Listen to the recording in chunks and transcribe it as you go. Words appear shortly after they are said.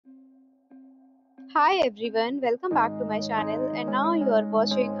Hi everyone, welcome back to my channel and now you are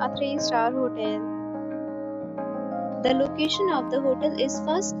watching a 3-star hotel. The location of the hotel is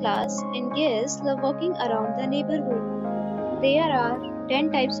first class and guests love walking around the neighborhood. There are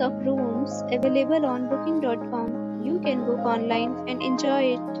 10 types of rooms available on booking.com. You can book online and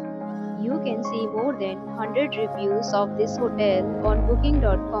enjoy it. You can see more than 100 reviews of this hotel on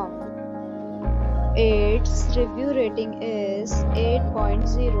booking.com. Its review rating is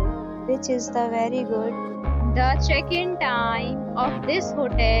 8.0, which is the very good. The check-in time of this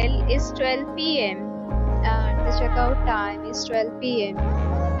hotel is 12 p.m. and the checkout time is 12 p.m.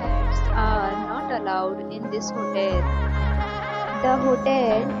 Pets are not allowed in this hotel. The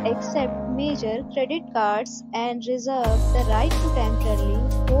hotel accepts major credit cards and reserves the right to temporarily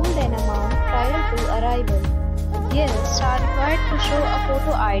hold an amount prior to arrival. Guests are required to show a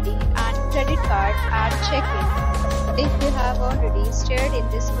photo ID and credit card at check-in. If you have already stayed in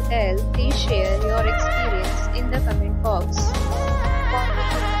this hotel, please share your experience in the comment box. For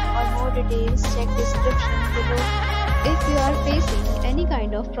booking or more details, check description below. If you are facing any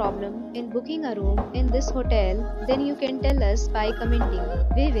kind of problem in booking a room in this hotel, then you can tell us by commenting.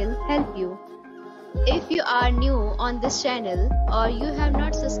 We will help you. If you are new on this channel or you have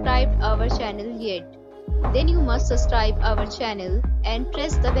not subscribed our channel yet, then you must subscribe our channel and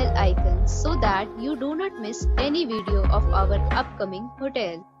press the bell icon so that you do not miss any video of our upcoming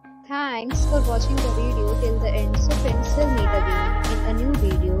hotel. Thanks for watching the video till the end. So friends, we'll meet again in a new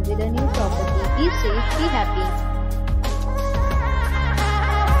video with a new property. Be safe, be happy.